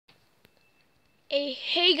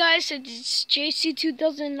Hey guys, it's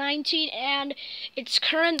JC2019 and it's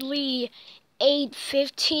currently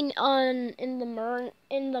 8:15 in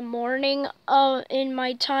the morning in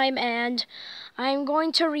my time, and I'm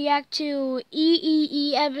going to react to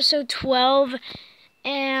EEE episode 12,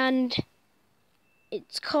 and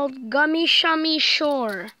it's called Gummy Shummy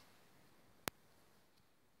Shore.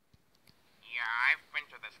 Yeah, I've been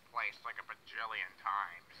to this place like a bajillion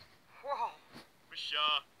times. Whoa,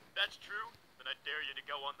 Misha, that's true? Then I dare you to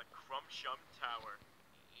go on the Crumb Shum Tower.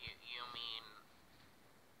 You mean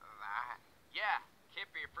that? Yeah,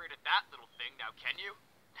 can't be afraid of that little thing now, can you?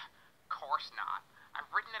 Course not. I've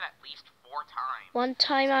ridden it at least 4 times. One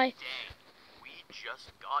time Dang, we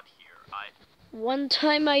just got here.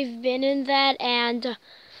 I've been in that, and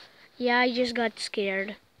yeah, I just got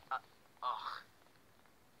scared. Ugh.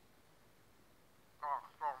 Oh,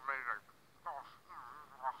 so amazing.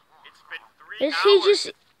 It's been 3 Is hours. he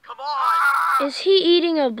just... Come on! Is he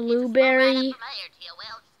eating a blueberry?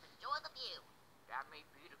 That may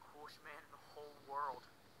be the coolest man in the whole world.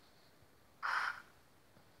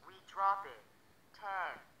 We drop it. 10.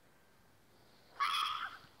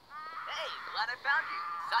 Hey, glad I found you.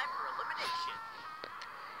 Time for elimination.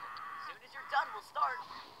 As soon as you're done, we'll start.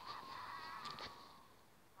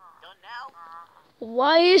 Done now?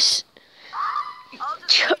 Why is I'll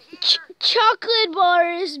just wait here. Chocolate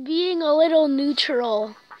Bar is being a little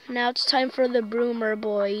neutral? Now it's time for the Broomer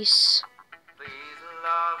Boys. Please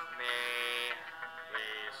love me,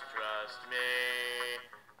 please trust me.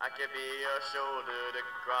 I could be your shoulder to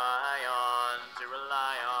cry on, to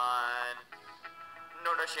rely on.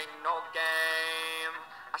 No dishing, no game.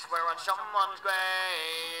 I swear on someone's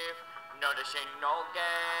grave. No dishing, no game.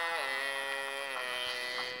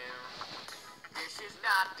 This is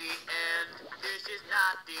not the end. This is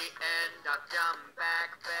not the end. I'll come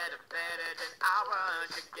back better than I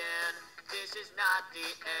was again. This is not the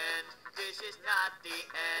end. This is not the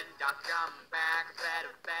end. I'll come back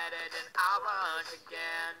better than I was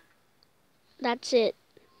again. That's it.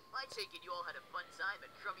 I take it you all had a fun time at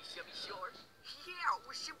Crummy Shummy Shore. Yeah, it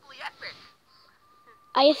was simply epic.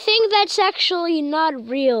 I think that's actually not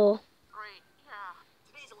real. Great, yeah.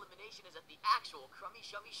 Today's elimination is at the actual Crummy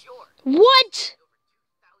Shummy Shore. What?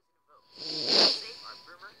 Over 2,000 votes. Save our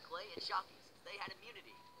Broomer, Clay, and Shocky since they had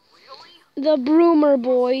immunity. Really? The Broomer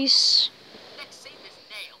Boys. Next save is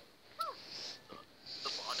Nail.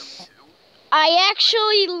 The bottom 2? I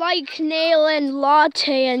actually like Nail and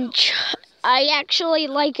Latte, and I actually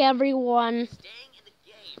like everyone. Staying in the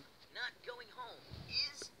game, not going home,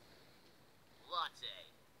 is Latte.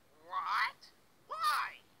 What?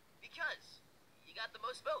 Why? Because you got the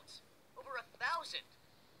most votes. Over 1,000.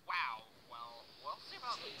 Wow, well, we'll see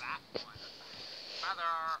about that one.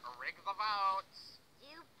 Feather, rig the votes.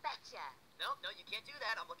 You betcha. No, you can't do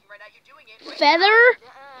that. I'm looking right at you doing it. Right Feather? No,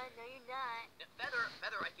 you're not. now.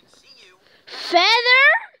 Feather, I can see you. Feather?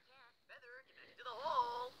 Feather, get back into the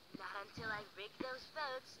hole. Not until I rig those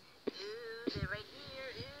votes. Ooh, they're right here.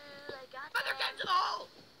 Ooh, I got Feather, get them. into the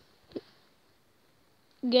hole.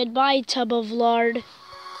 Goodbye, tub of lard.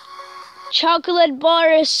 Chocolate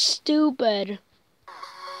Bar is stupid.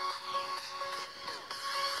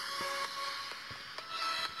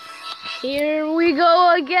 Here we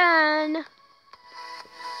go again.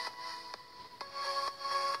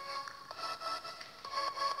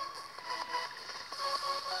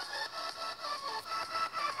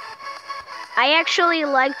 I actually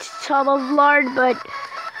liked Tub of Lard, but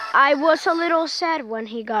I was a little sad when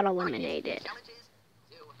he got eliminated. Challenges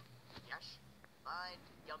to Yes, find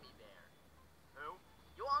Gummy Bear. Who?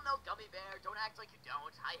 You all know Gummy Bear. Don't act like you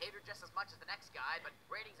don't. I hate her just as much as the next guy, but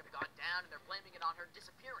ratings have gone down and they're blaming it on her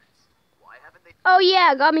disappearance. Why haven't they? Oh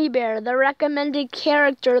yeah, Gummy Bear, the recommended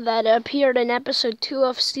character that appeared in episode 2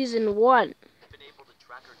 of season 1. Been able to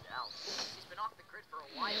track her down. She's been off the grid for a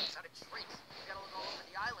while without a trace. We gotta look all over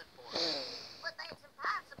the island for her. But that's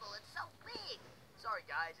impossible. It's so big. Sorry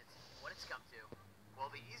guys, it's what it's come to.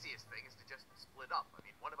 Well, the easiest thing is to just split up. I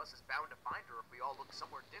mean, one of us is bound to find her if we all look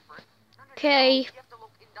somewhere different. No, Okay. You have to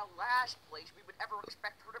look in the last place we would ever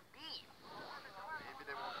expect her to be. Maybe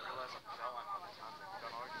they won't realize I'm telling by the time they're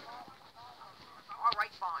done arguing.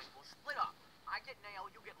 Alright, fine. We'll split up. I get Nail,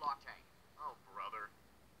 you get Latte. Oh, brother.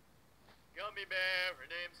 Gummy Bear. Her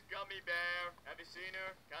name's Gummy Bear. Have you seen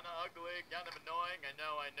her? Kinda ugly, kind of annoying.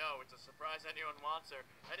 I know. It's a surprise anyone wants her.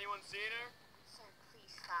 Anyone seen her? Sir,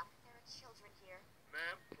 please stop. There are children here.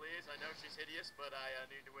 Ma'am, please. I know she's hideous, but I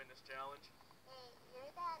need to win this challenge. Hey,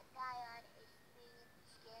 you're that guy on Extreme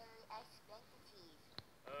Scary Entities.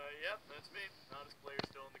 Yep, that's me. Honest player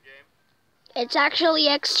still in the game. It's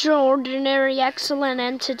actually Extraordinary Excellent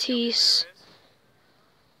Entities.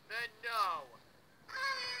 Then no.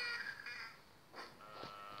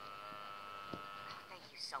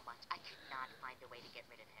 so much. I could not find a way to get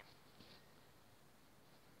rid of him.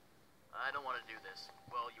 I don't want to do this.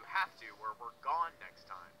 Well, you have to, or we're gone next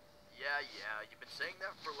time. Yeah, you've been saying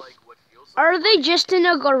that for like what feels like... Are they just in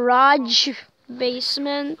a garage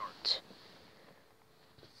basement?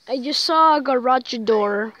 I just saw a garage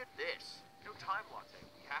door. Look at this. No time, Latte.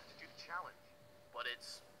 We have to do the challenge. But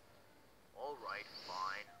it's... Alright,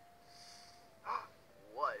 fine.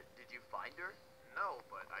 What? Did you find her? No,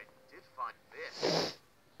 but I did find this.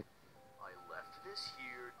 I left this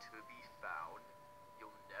here to be found.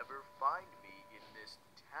 You'll never find me in this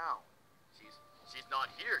town. She's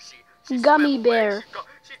not here. She Gummy swam away. bear.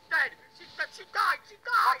 She's dead. She died.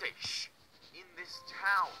 Latte, shh. In this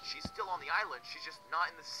town. She's still on the island. She's just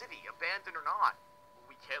not in the city, abandoned or not.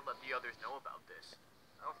 We can't let the others know about this.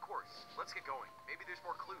 Of course. Let's get going. Maybe there's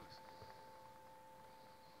more clues.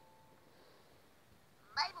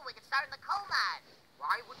 Maybe we could start in the coal mine.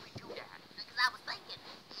 Why would we do that? Because I was thinking,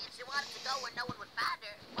 if she wanted to go where no one would find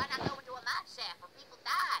her, why not go into a mine shaft where people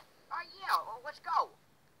die? Oh, yeah. Well, let's go.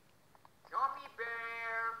 Gummy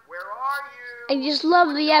Bear, where are you? I just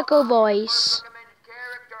love the echo voice. Recommended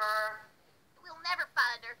character. We'll never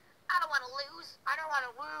find her. I don't want to lose. I don't want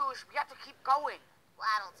to lose. We have to keep going. Well,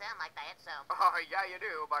 I don't sound like that, so... Oh, yeah, you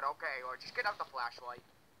do, but okay. Or just get out the flashlight.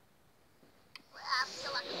 Well, I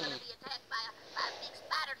feel like I'm going to be attacked by a big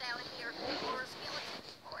spider down here, or a skeleton,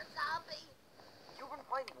 or a zombie. You've been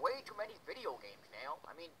playing way too many video games, Nail.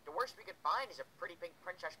 I mean, the worst we could find is a pretty big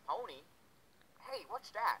princess pony. Hey,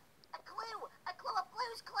 what's that? A clue! A clue! A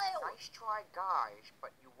Blue's Clue! Nice try, guys,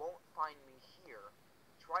 but you won't find me here.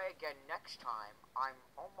 Try again next time. I'm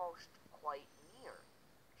almost quite near.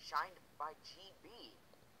 Signed by GB.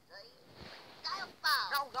 See? Don't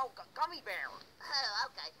fall! No, Gummy Bear. Oh,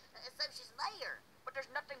 okay. So she's there. But there's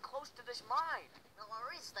nothing close to this mine.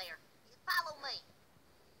 Or is there? Follow me.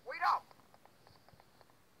 Wait up.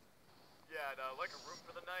 Yeah, I'd like a room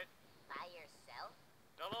for the night. By yourself?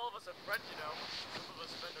 Not all of us are friends, you know. Some of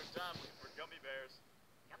us spend our time looking for gummy bears.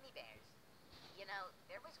 Gummy bears. You know,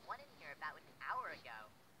 there was one in here about an hour ago.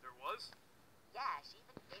 There was? Yeah, she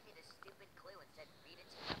even gave me this stupid clue and said read it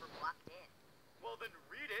to whoever walked in. Well, then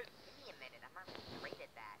read it. Give me a minute, I'm not really great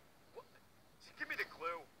at that. What? Just give me the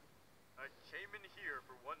clue. I came in here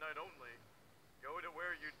for one night only. Go to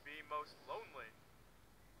where you'd be most lonely.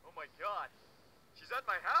 Oh my god. She's at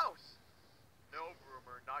my house. No,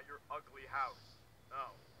 Broomer, not your ugly house.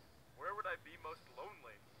 No. Where would I be most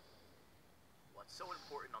lonely? What's so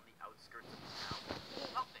important on the outskirts of the town?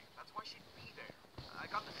 Nothing. That's why she'd be there. I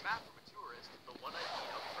got this map from a tourist, the one I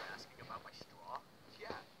beat up for asking about my straw.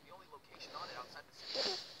 Yeah, the only location on it outside the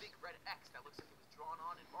city is a big red X that looks like it was drawn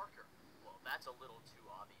on in marker. Well, that's a little too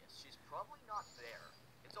obvious. She's probably not there.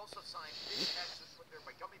 It's also signed, this X was put there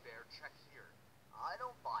by Gummy Bear, check here. I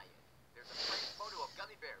don't buy it. There's a framed photo of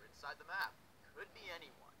Gummy Bear inside the map. Could be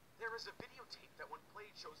anyone. There is a videotape that when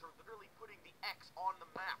played shows her literally putting the X on the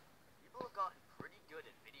map. People have gotten pretty good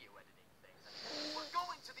at video editing things. We're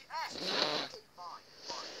going to the X! Okay, fine,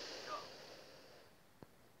 go.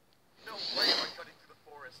 No way am I cutting through the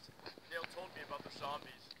forest. Dale told me about the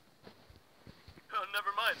zombies. Oh,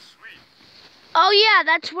 never mind, sweet. Oh yeah,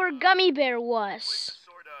 that's where Gummy Bear was.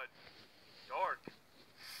 Sorta dark.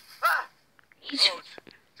 Ah! He's... Oh,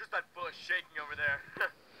 just that bush shaking over there.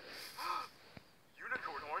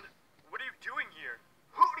 Unicorn horn? What are you doing here?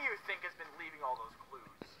 Who do you think has been leaving all those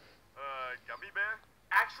clues? Gummy Bear?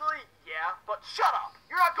 Actually, yeah, but shut up!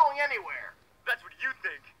 You're not going anywhere! That's what you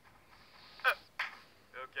think.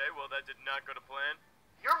 Okay, well that did not go to plan.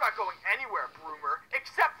 You're not going anywhere, Broomer,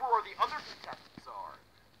 except for where the other contestants are.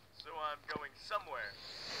 So I'm going somewhere.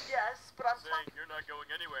 Yes, but I'm Saying you're not going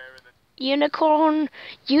anywhere and then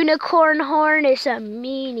Unicorn horn is a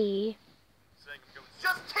meanie. saying I'm going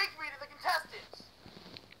just take me to the contestants!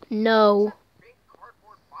 No. Big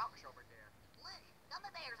cardboard box over there. Look,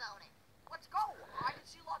 Gummy Bear's on it. Let's go! I can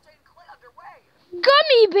see Latte and Clay underway.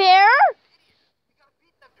 Gummy Bear? Idiot! You gotta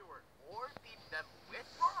beat them to her. Or beat them with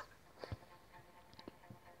fun.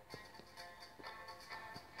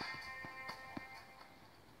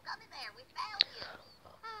 Gummy Bear, we found you.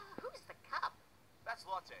 Who's the cop? That's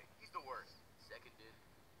Latte. He's the worst. Seconded.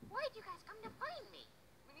 Why'd you guys come to find me?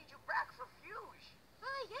 We need you back for Fuge.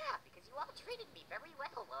 Oh, yeah, because you all treated me very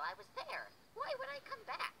well while I was there. Why would I come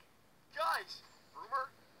back? Guys! Broomer,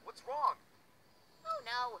 what's wrong? Oh,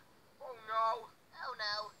 no. Oh no. Oh,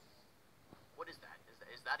 no. What is that?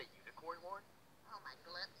 Is that a unicorn horn? Oh, my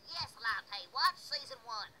glove. Yes, Latte, watch season 1.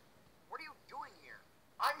 What are you doing here?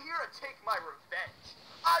 I'm here to take my revenge.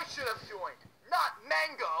 I should have joined, not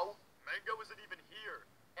Mango. Mango isn't even here.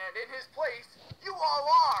 And in his place, you all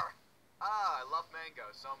are. Ah, I love Mango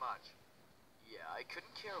so much. Yeah, I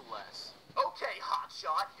couldn't care less. Okay,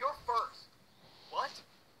 hotshot, you're first. What?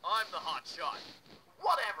 I'm the hot shot.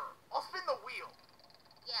 Whatever. I'll spin the wheel.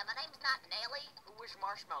 Yeah, my name's not Nelly. Who wish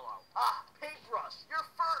marshmallow? Ah, paintbrush, you're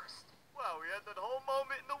first. Wow, we had that whole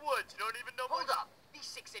moment in the woods. You don't even know Hold up. These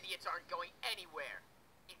 6 idiots aren't going anywhere.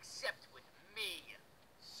 Except with me.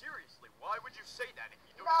 Seriously, why would you say that if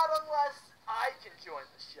you don't... Not unless I can join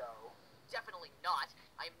the show. Definitely not.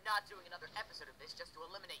 I am not doing another episode of this just to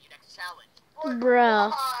eliminate your next challenge. But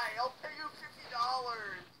Bruh. why? I'll pay you $50.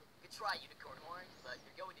 Good try, Unicorn Horn, but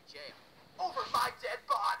you're going to jail. Over my dead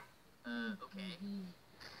body. Okay.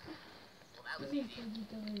 Well, that was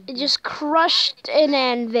easy. It just crushed an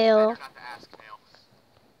anvil. Not to ask, Nail.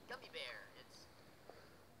 Gummy Bear, it's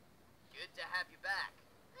good to have you back.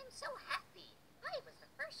 I'm so happy. I was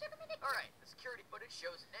the first ship in the Alright, the security footage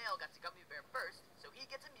shows Nail got to Gummy Bear first, so he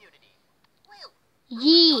gets immunity. Well,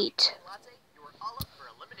 Yeet. Latte, you are all up for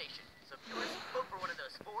elimination. So viewers, vote for one of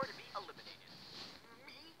those 4 to be eliminated.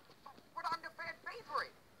 Me? But I'm the fan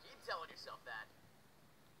favorite. Keep telling yourself that.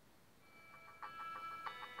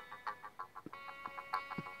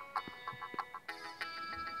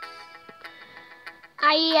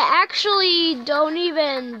 I actually don't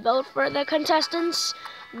even vote for the contestants,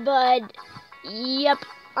 but yep,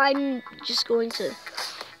 I'm just going to.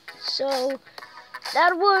 So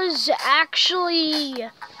that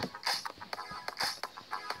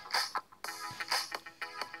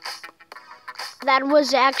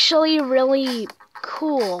was actually really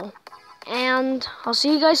cool. And I'll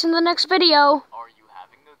see you guys in the next video. Are you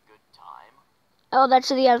having a good time? Oh, that's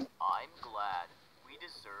the I'm glad. We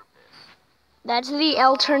deserve this. that's the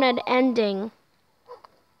alternate ending.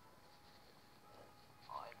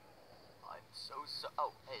 I'm so.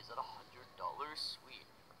 Oh, hey, is that $100? Sweet.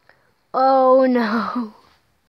 Oh no.